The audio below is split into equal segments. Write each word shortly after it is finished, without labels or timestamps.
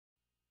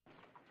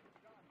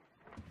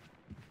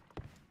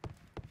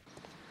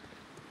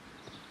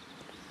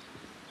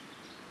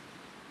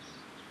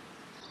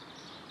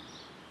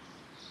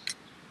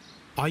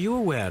Are you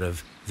aware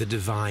of the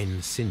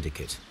Divine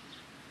Syndicate?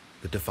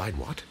 The Divine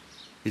what?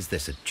 Is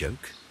this a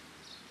joke?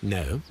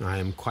 No, I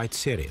am quite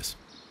serious.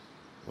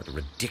 What a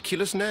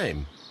ridiculous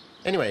name.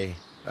 Anyway,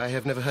 I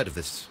have never heard of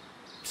this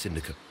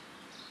syndicate.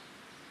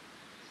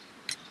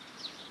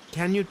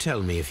 Can you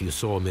tell me if you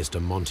saw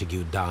Mr.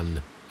 Montague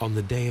Dunn on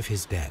the day of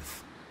his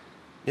death?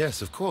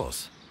 Yes, of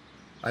course.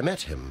 I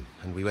met him,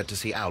 and we went to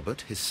see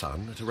Albert, his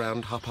son, at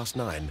around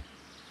 9:30.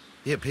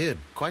 He appeared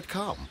quite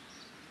calm.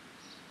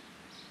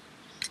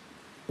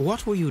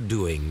 What were you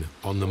doing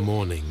on the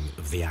morning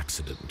of the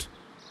accident?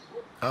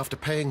 After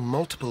paying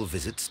multiple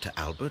visits to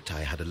Albert,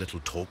 I had a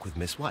little talk with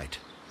Miss White.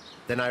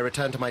 Then I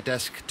returned to my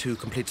desk to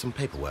complete some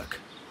paperwork.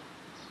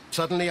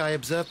 Suddenly, I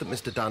observed that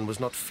Mr. Dunn was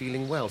not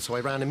feeling well, so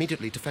I ran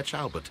immediately to fetch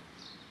Albert.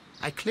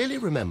 I clearly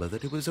remember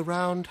that it was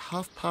around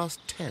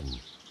 10:30,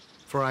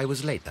 for I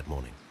was late that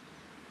morning.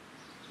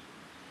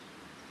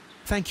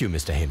 Thank you,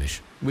 Mr.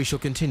 Hamish. We shall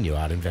continue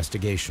our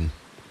investigation.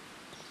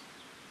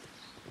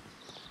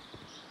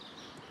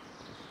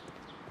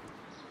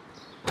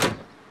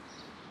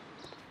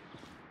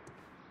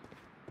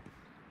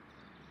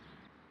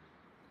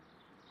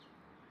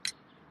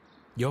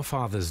 Your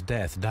father's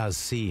death does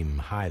seem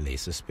highly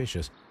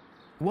suspicious.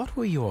 What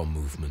were your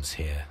movements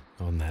here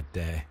on that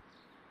day?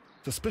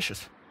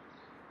 Suspicious?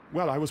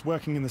 Well, I was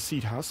working in the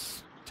seed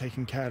house,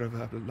 taking care of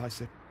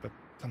Lysa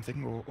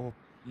something, or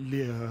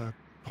Lear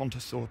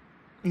Pontus, or...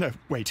 No,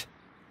 wait.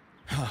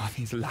 Ah,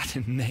 these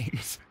Latin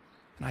names.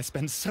 And I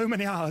spent so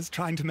many hours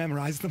trying to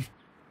memorize them.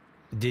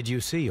 Did you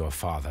see your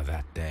father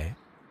that day?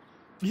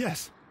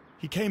 Yes.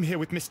 He came here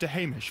with Mr.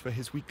 Hamish for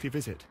his weekly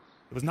visit.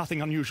 There was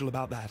nothing unusual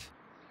about that.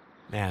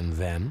 And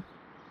then?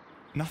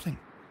 Nothing.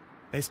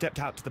 They stepped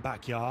out to the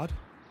backyard.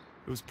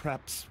 It was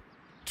perhaps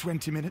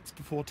 20 minutes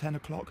before 10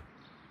 o'clock.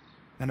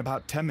 Then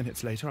about 10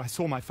 minutes later, I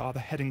saw my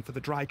father heading for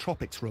the dry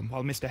tropics room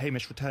while Mr.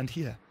 Hamish returned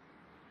here.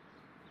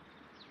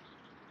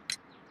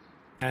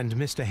 And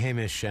Mr.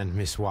 Hamish and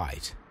Miss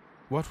White,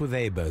 what were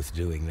they both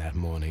doing that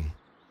morning?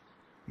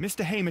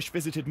 Mr. Hamish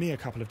visited me a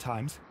couple of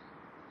times.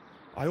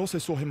 I also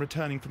saw him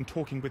returning from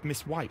talking with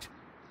Miss White,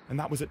 and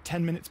that was at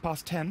 10 minutes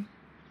past 10.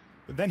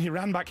 But then he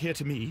ran back here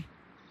to me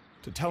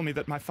to tell me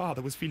that my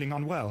father was feeling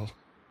unwell.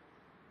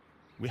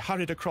 We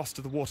hurried across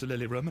to the water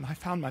lily room, and I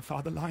found my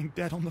father lying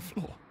dead on the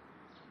floor.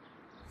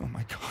 Oh,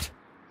 my God.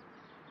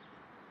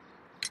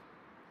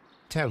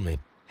 Tell me,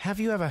 have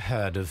you ever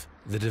heard of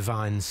the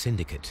Divine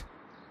Syndicate?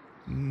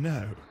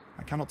 No,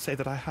 I cannot say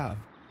that I have.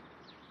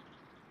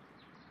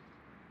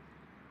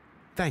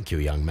 Thank you,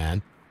 young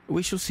man.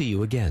 We shall see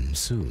you again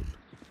soon.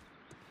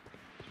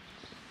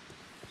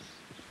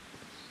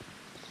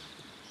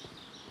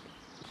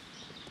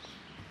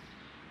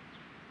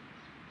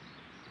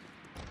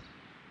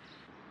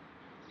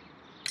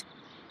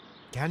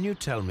 Can you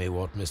tell me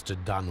what Mr.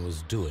 Dunn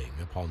was doing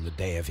upon the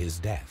day of his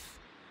death?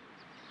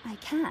 I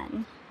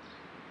can,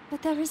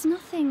 but there is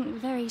nothing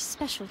very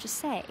special to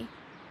say.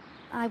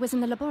 I was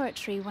in the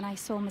laboratory when I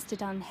saw Mr.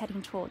 Dunn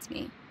heading towards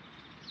me.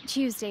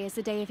 Tuesday is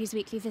the day of his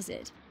weekly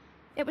visit.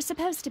 It was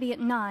supposed to be at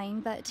 9,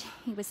 but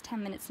he was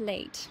 10 minutes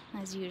late,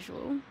 as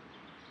usual.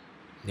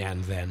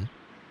 And then?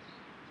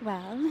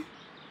 Well,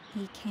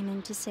 he came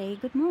in to say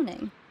good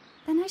morning.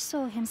 Then I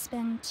saw him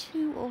spend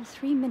 2 or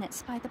 3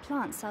 minutes by the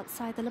plants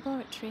outside the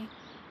laboratory.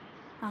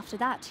 After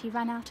that, he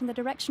ran out in the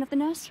direction of the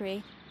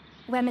nursery,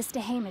 where Mr.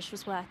 Hamish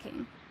was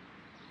working.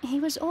 He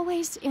was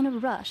always in a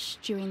rush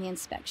during the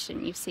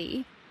inspection, you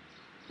see.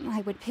 I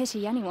would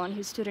pity anyone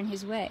who stood in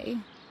his way.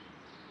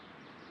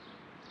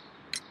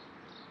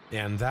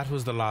 And that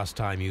was the last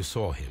time you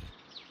saw him?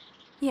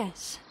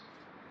 Yes.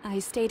 I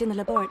stayed in the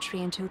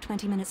laboratory until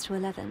 20 minutes to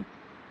 11,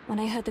 when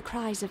I heard the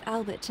cries of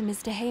Albert and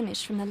Mr.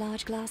 Hamish from the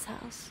large glass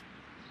house.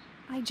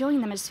 I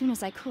joined them as soon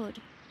as I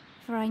could,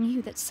 for I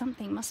knew that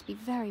something must be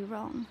very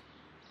wrong.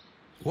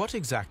 What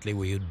exactly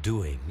were you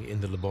doing in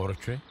the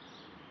laboratory?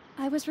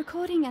 I was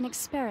recording an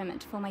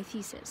experiment for my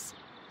thesis.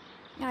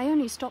 I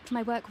only stopped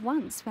my work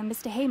once when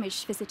Mr.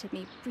 Hamish visited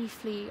me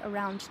briefly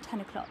around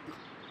 10 o'clock.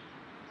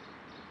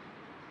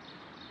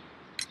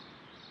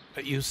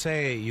 You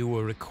say you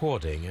were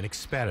recording an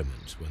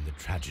experiment when the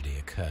tragedy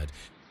occurred.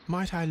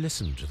 Might I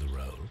listen to the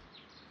roll?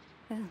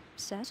 Oh,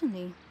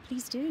 certainly.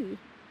 Please do.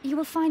 You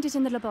will find it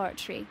in the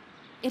laboratory.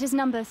 It is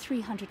number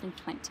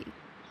 320.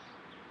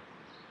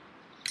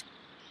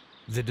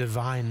 The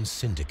Divine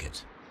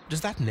Syndicate.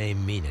 Does that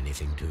name mean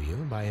anything to you,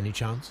 by any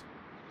chance?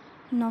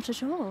 Not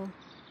at all.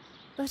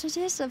 But it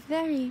is a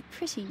very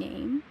pretty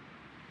name.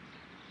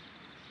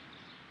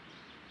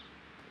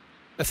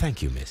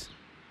 Thank you, miss.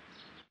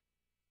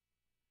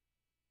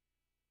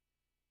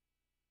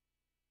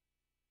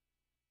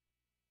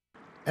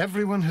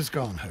 Everyone has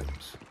gone,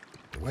 Holmes.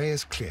 The way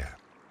is clear.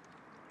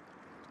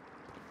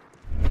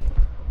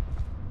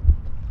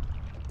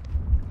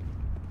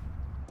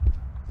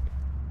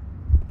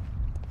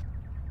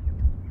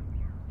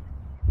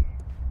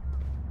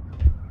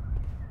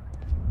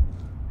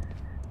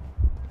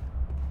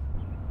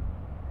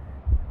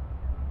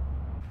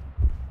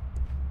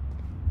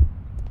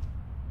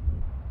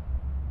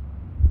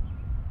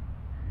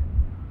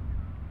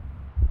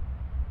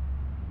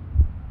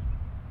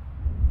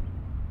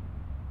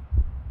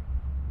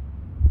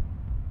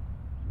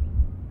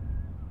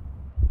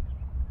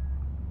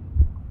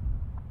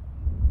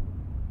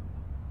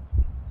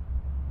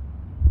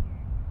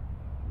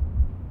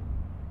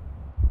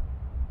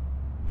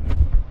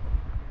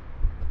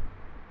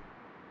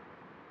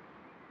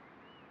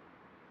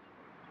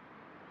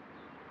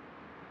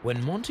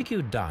 When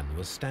Montague Dunn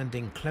was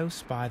standing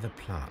close by the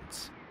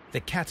plants, the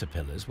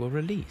caterpillars were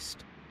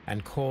released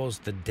and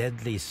caused the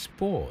deadly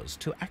spores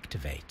to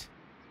activate.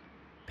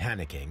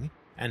 Panicking,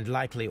 and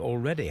likely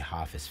already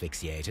half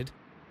asphyxiated,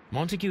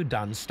 Montague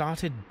Dunn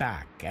started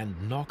back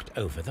and knocked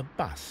over the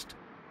bust.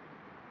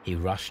 He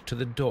rushed to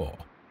the door,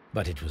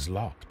 but it was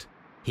locked.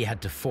 He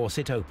had to force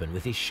it open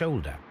with his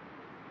shoulder.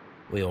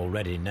 We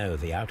already know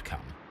the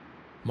outcome.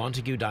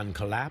 Montague Dunn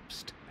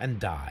collapsed and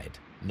died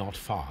not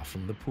far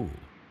from the pool.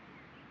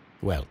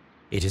 Well,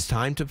 it is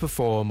time to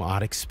perform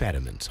our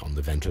experiment on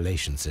the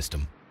ventilation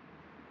system.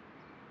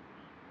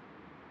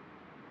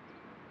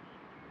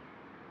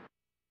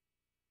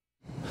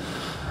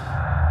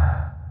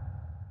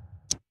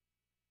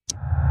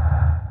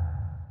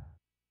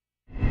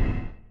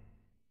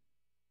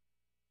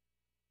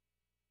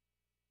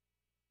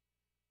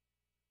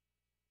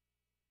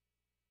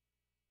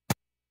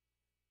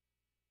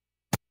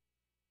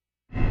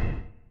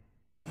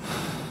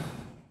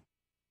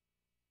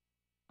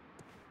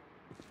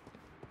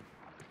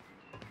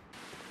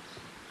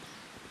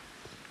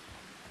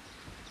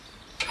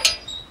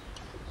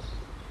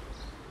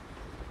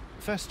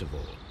 First of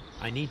all,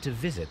 I need to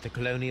visit the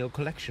colonial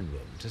collection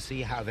room to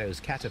see how those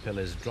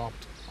caterpillars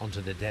dropped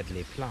onto the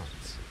deadly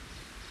plants.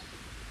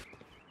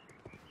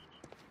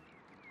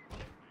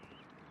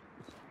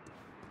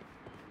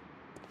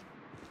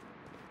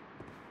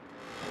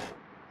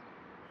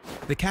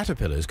 The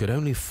caterpillars could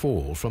only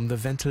fall from the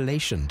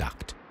ventilation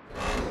duct.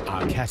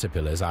 Our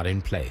caterpillars are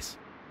in place.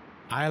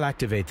 I'll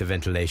activate the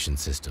ventilation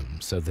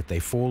system so that they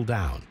fall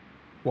down.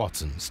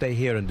 Watson, stay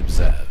here and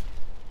observe.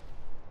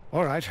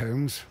 All right,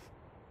 Holmes.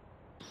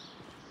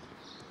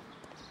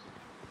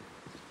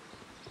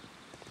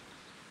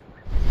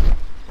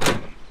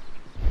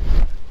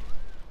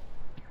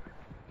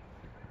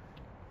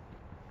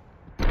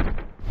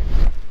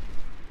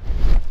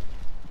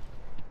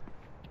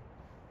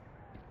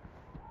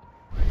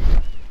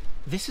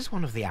 This is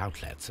one of the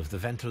outlets of the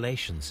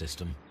ventilation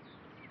system.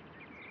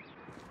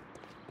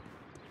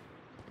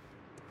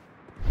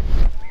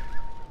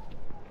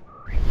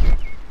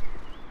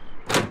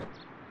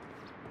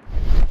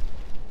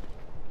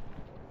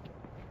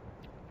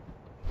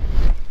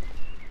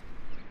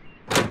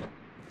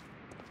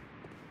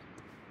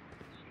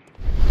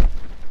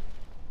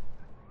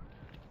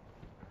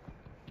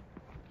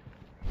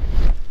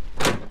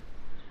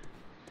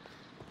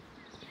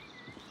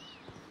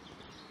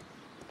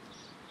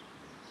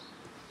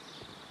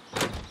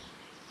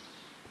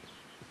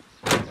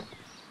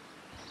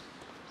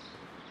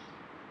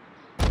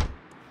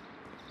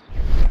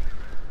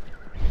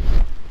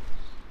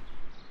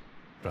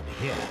 From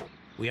here,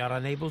 we are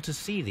unable to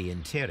see the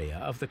interior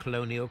of the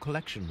colonial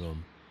collection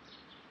room.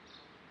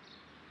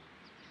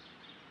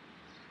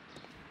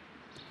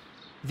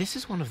 This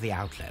is one of the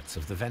outlets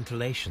of the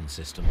ventilation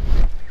system.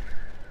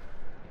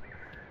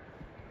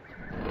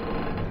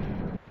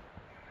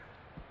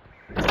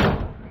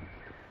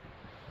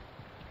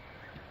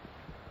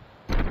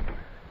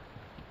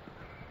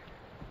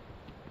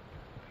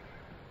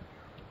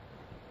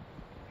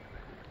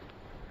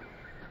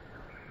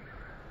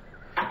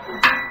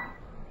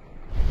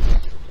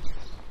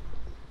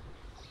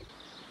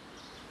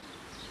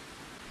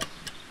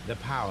 The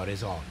power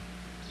is on.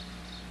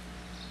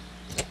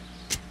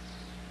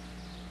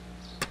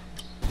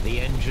 The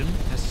engine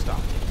has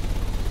started.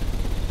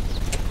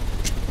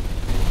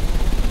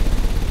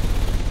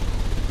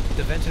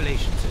 The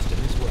ventilation system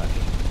is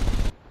working.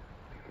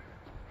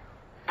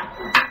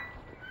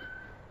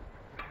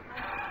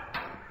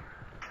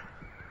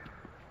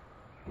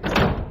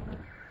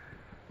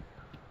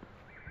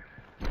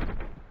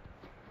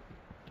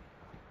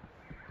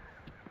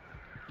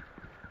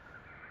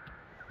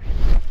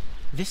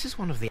 This is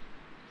one of the...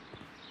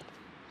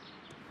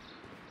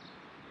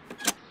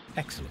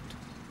 Excellent.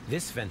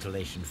 This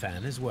ventilation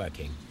fan is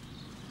working.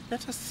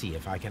 Let us see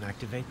if I can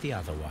activate the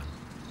other one.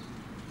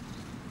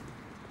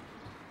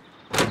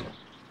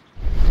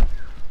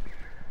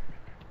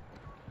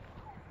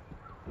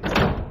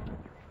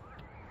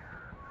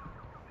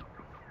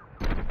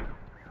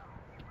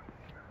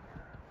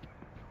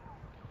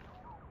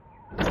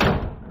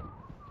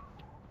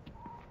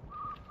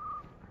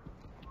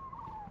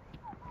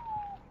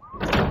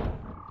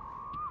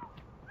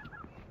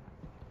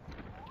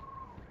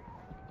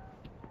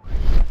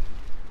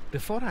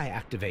 Before I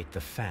activate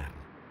the fan,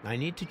 I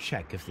need to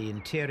check if the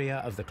interior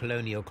of the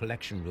colonial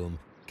collection room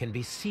can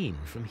be seen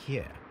from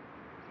here.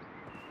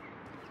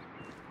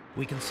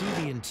 We can see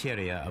the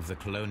interior of the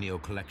colonial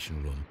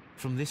collection room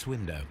from this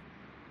window.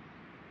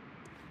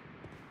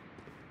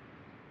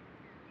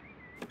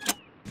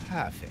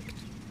 Perfect.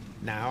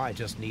 Now I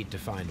just need to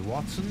find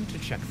Watson to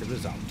check the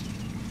result.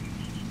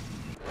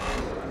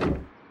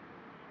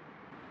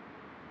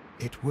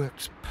 It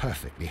works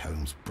perfectly,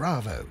 Holmes.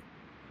 Bravo.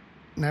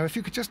 Now, if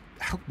you could just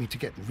help me to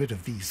get rid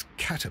of these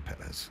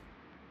caterpillars.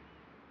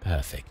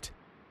 Perfect.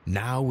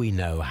 Now we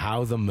know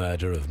how the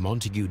murder of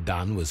Montague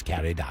Dunn was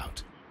carried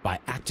out, by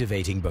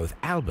activating both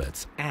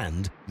Albert's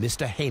and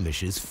Mr.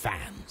 Hamish's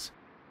fans.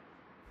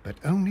 but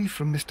only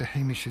from Mr.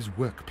 Hamish's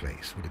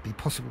workplace would it be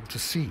possible to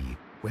see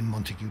when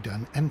Montague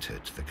Dunn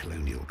entered the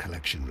Colonial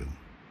Collection Room.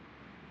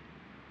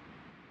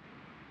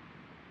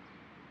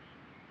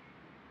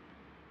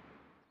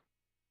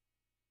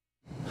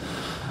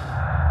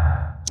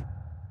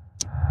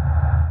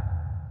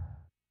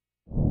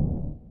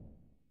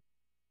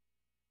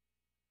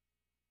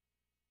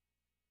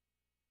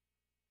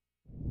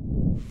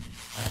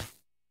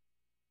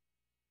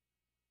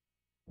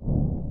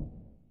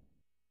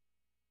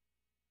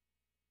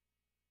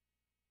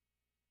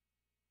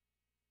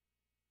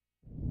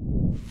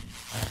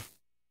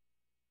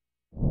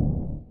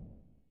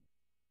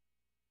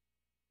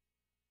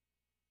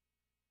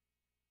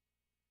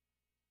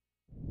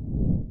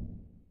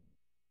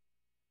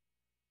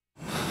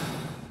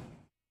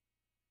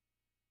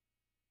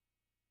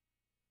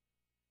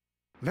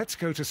 Let's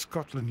go to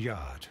Scotland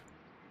Yard.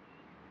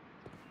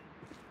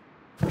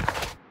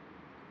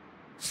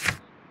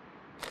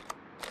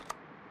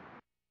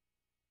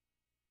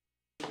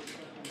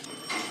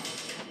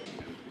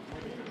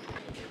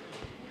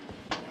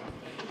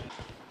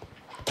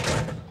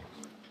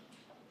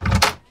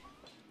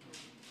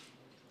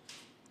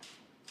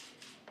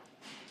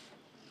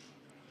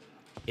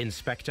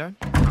 Inspector,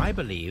 I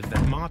believe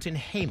that Martin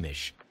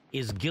Hamish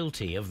is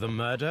guilty of the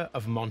murder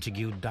of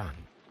Montague Dunn.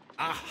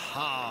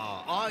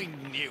 Aha! I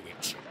knew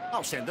it.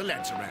 I'll send the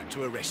lads around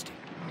to arrest him.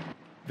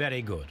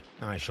 Very good.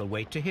 I shall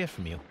wait to hear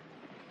from you.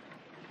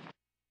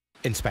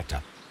 Inspector,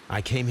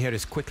 I came here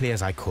as quickly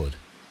as I could.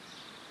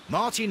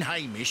 Martin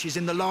Hamish is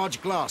in the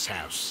large glass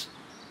house.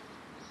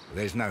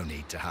 There's no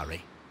need to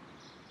hurry.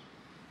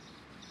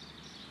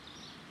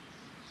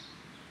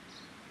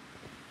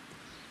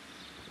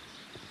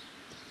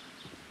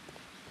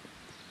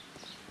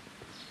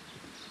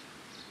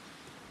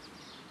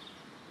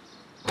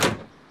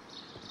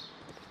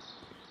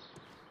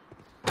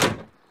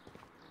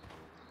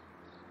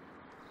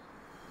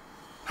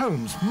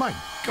 Holmes, my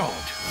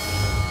God!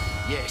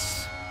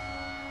 Yes,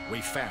 we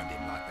found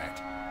him like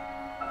that.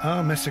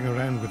 Our messing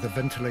around with the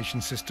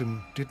ventilation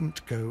system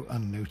didn't go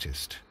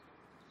unnoticed.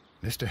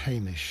 Mr.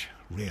 Hamish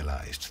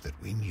realized that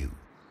we knew.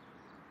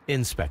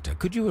 Inspector,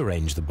 could you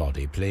arrange the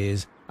body,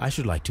 please? I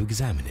should like to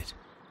examine it.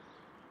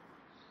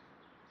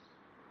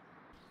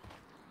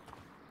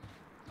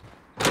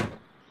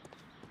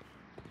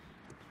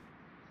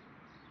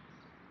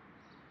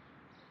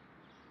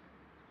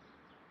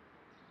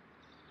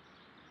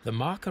 The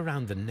mark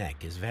around the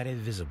neck is very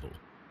visible.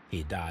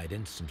 He died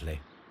instantly.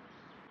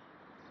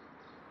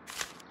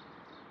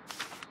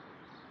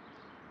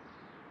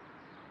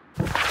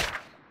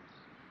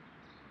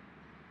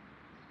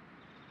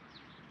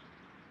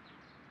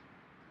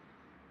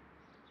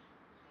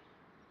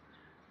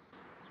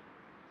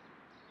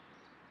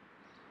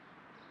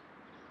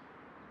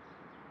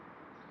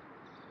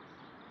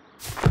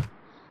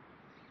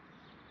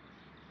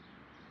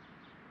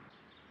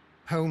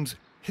 Holmes,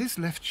 his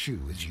left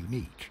shoe is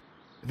unique.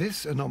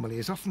 This anomaly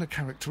is often a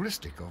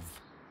characteristic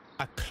of...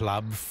 A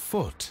club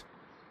foot.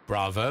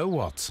 Bravo,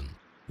 Watson.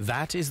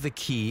 That is the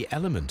key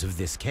element of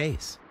this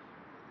case.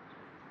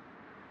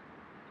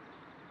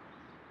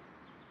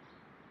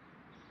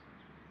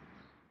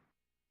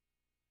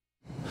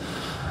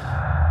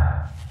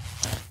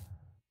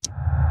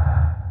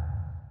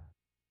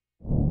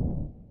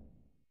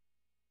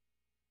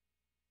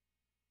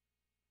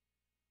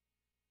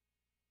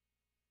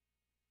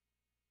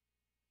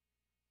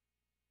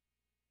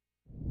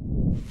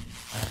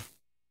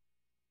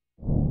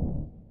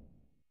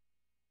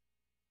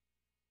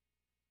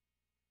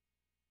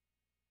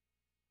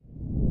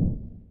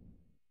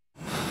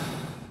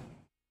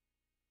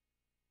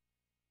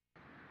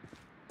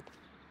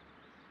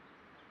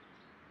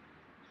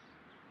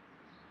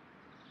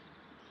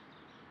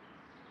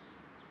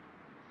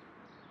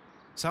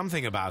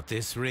 Something about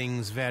this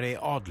rings very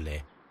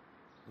oddly.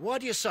 Why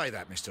do you say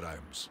that, Mr.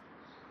 Holmes?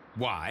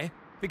 Why?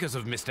 Because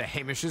of Mr.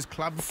 Hamish's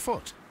club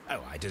foot.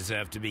 Oh, I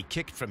deserve to be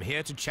kicked from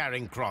here to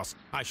Charing Cross.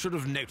 I should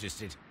have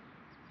noticed it.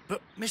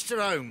 But, Mr.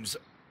 Holmes,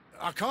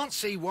 I can't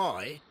see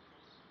why.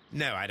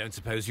 No, I don't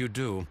suppose you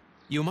do.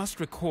 You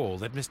must recall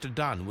that Mr.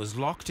 Dunn was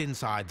locked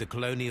inside the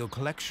Colonial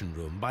Collection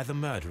Room by the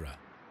murderer.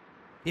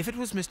 If it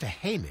was Mr.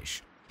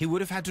 Hamish, he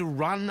would have had to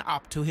run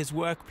up to his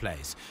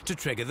workplace to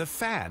trigger the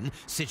fan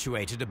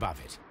situated above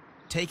it,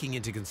 taking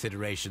into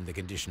consideration the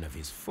condition of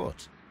his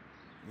foot.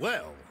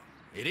 Well,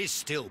 it is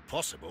still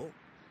possible.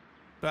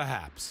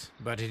 Perhaps,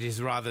 but it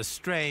is rather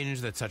strange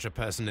that such a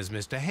person as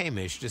Mr.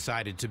 Hamish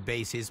decided to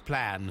base his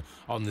plan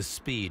on the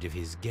speed of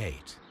his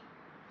gait.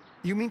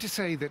 You mean to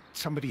say that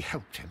somebody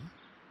helped him?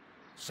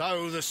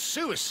 So the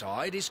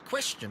suicide is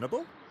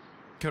questionable?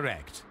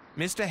 Correct.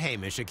 Mr.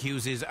 Hamish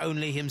accuses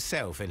only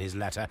himself in his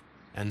letter,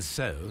 and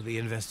so the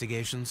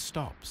investigation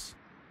stops.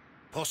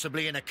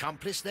 Possibly an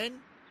accomplice, then?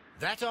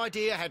 That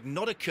idea had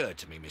not occurred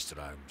to me, Mr.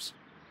 Holmes.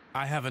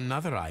 I have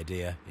another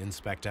idea,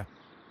 Inspector.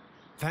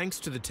 Thanks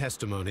to the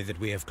testimony that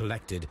we have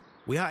collected,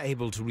 we are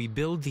able to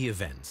rebuild the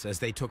events as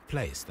they took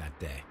place that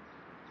day.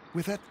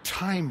 With a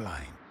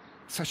timeline,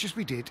 such as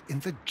we did in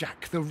the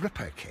Jack the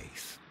Ripper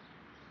case.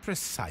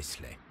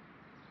 Precisely.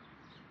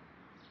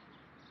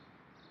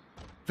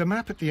 The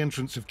map at the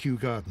entrance of Kew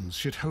Gardens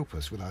should help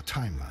us with our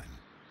timeline.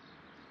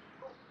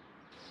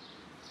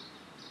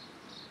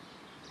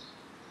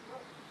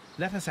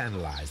 Let us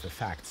analyze the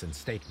facts and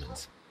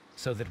statements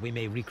so that we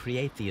may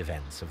recreate the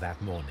events of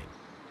that morning.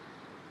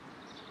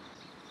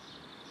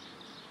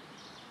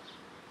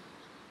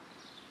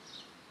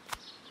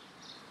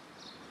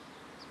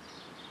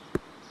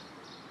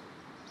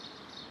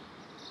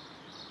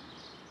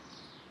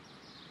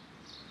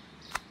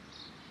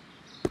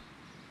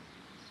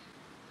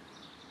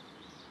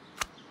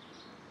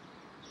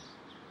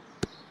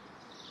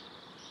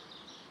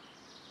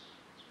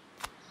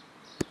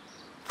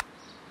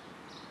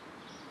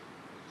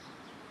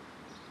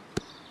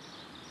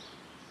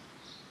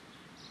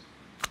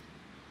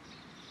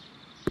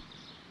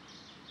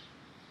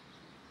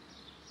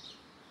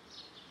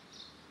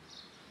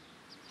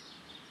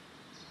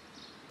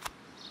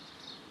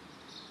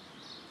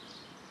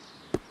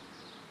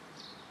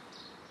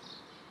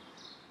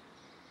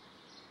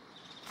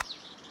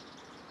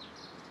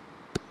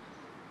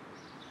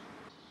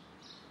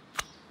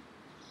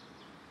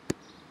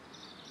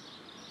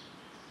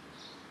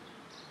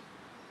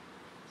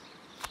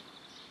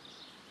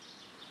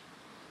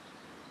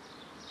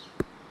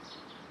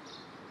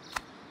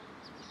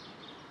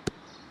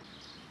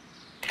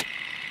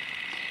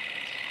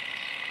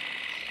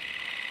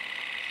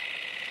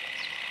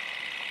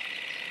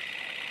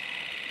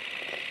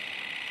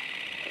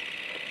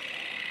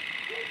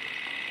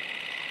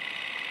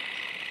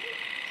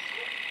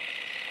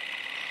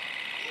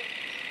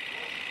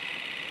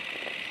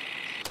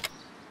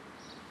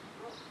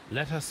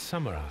 Let us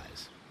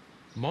summarize.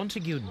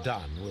 Montague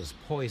Dunn was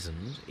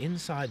poisoned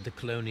inside the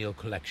Colonial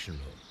Collection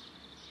Room.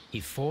 He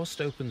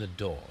forced open the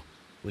door,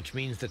 which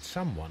means that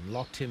someone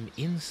locked him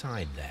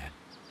inside there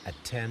at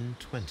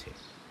 10:20.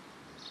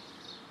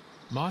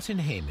 Martin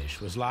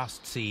Hamish was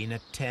last seen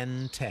at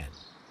 10:10.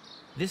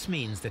 This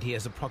means that he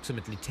has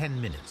approximately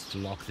 10 minutes to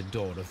lock the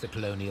door of the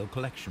Colonial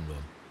Collection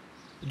Room.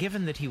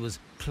 Given that he was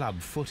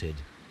club-footed,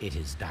 it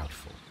is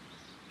doubtful.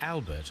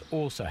 Albert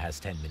also has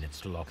 10 minutes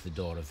to lock the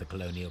door of the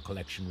Colonial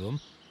Collection Room,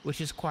 which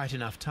is quite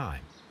enough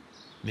time.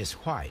 Miss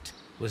White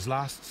was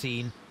last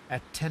seen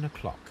at 10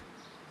 o'clock,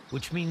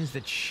 which means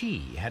that she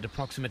had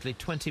approximately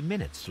 20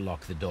 minutes to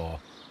lock the door,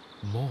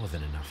 more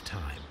than enough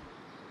time.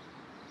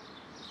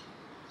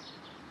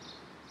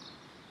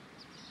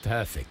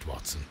 Perfect,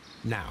 Watson.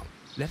 Now,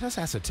 let us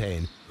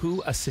ascertain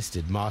who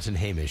assisted Martin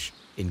Hamish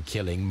in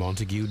killing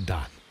Montague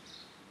Dunn.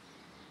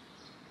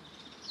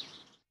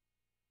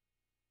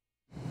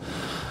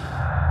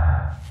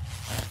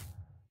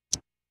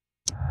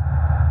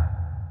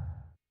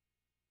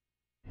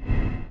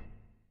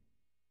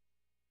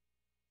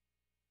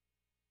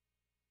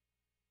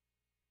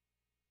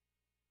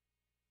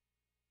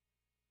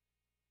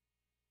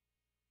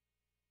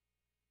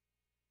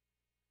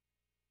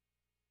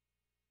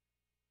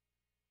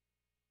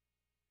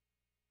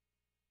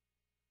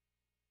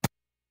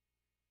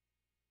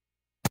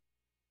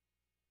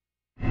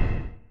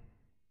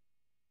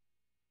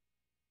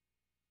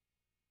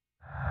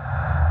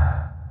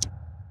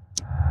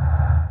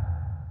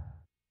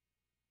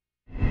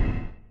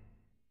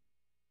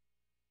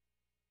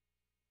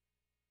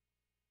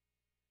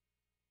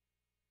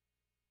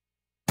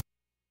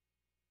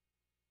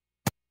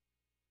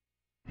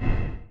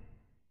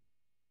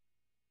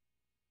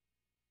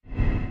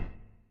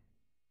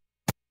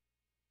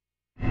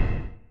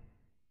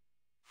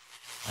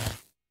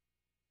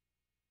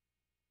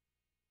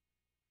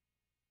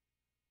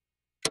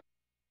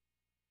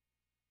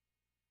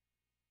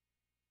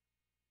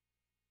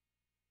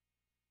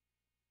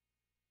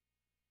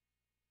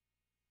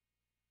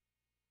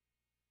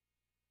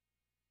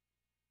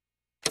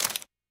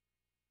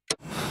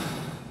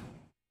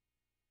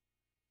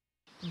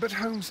 But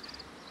Holmes,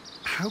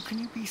 how can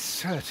you be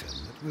certain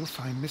that we'll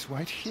find Miss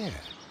White here?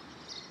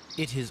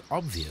 It is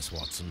obvious,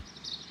 Watson.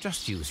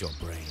 Just use your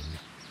brain.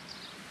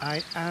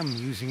 I am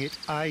using it.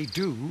 I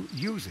do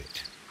use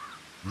it.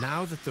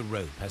 Now that the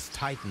rope has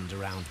tightened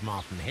around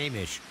Martin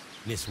Hamish,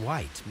 Miss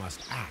White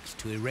must act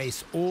to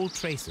erase all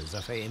traces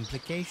of her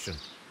implication.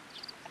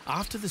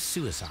 After the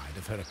suicide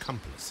of her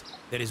accomplice,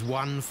 there is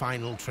one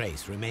final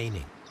trace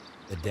remaining: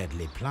 the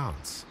deadly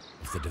plants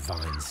of the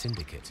Divine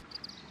Syndicate.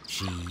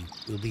 She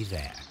will be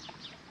there.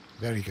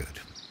 Very good.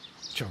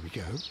 Shall we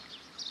go?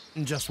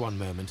 Just one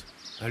moment.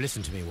 Now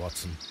listen to me,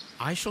 Watson.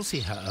 I shall see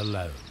her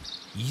alone.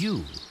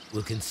 You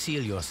will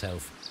conceal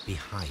yourself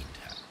behind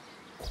her,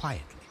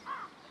 quietly.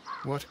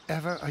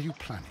 Whatever are you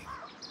planning?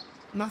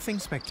 Nothing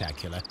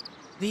spectacular.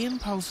 The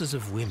impulses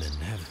of women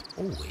have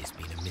always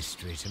been a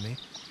mystery to me.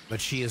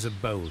 But she is a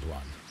bold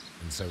one,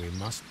 and so we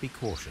must be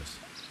cautious.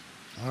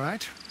 All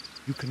right.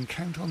 You can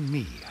count on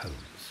me, Holmes.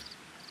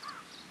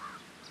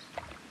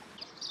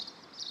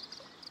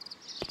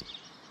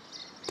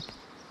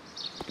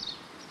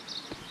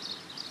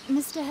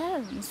 Mr.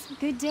 Holmes,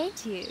 good day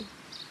to you.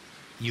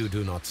 You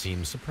do not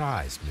seem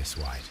surprised, Miss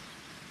White.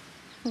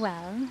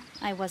 Well,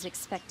 I was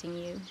expecting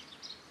you.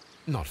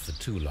 Not for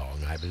too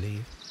long, I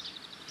believe.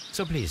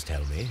 So please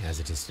tell me, as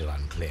it is still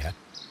unclear,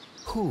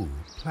 who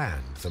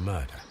planned the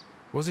murder?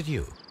 Was it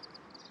you?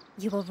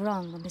 You were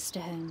wrong,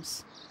 Mr.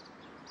 Holmes.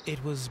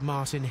 It was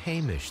Martin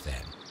Hamish,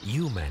 then.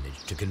 You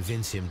managed to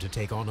convince him to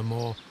take on a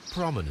more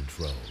prominent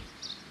role.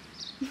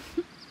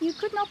 You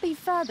could not be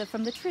further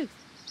from the truth.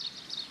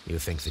 You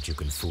think that you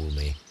can fool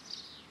me?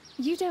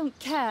 You don't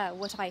care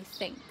what I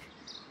think.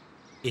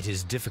 It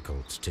is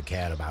difficult to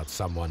care about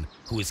someone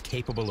who is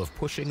capable of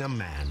pushing a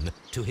man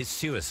to his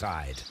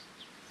suicide.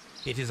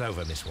 It is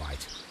over, Miss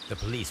White. The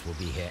police will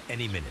be here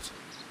any minute.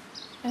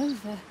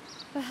 Over,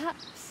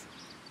 perhaps.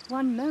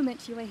 One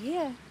moment you were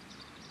here,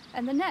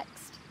 and the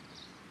next,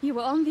 you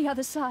were on the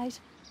other side.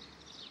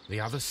 The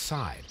other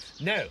side?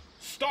 No!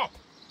 Stop!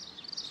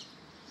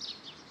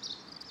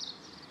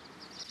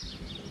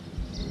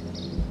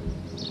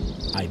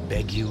 I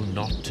beg you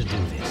not to do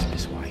this,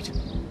 Miss White.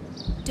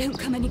 Don't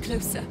come any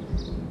closer.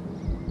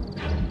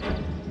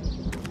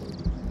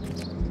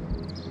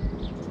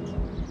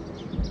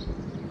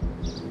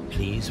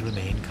 Please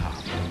remain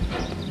calm.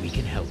 We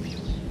can help you.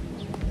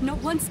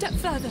 Not one step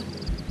further.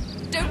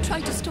 Don't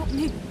try to stop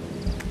me.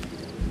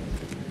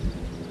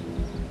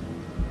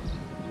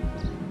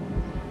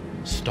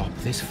 Stop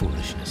this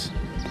foolishness.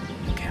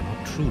 You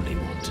cannot truly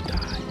want to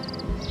die.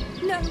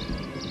 No,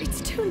 it's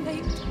too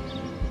late.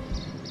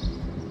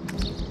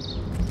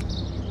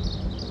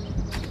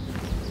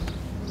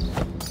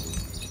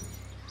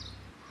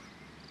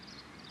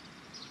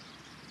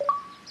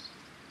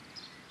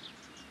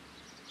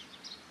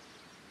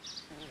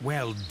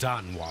 Well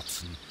done,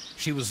 Watson.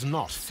 She was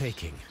not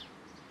faking.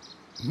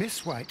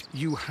 Miss White,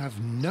 you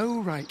have no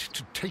right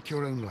to take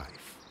your own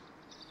life.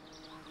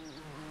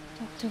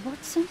 Dr.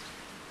 Watson?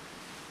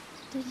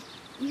 Did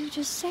you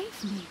just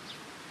save me?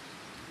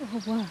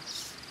 Or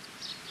worse?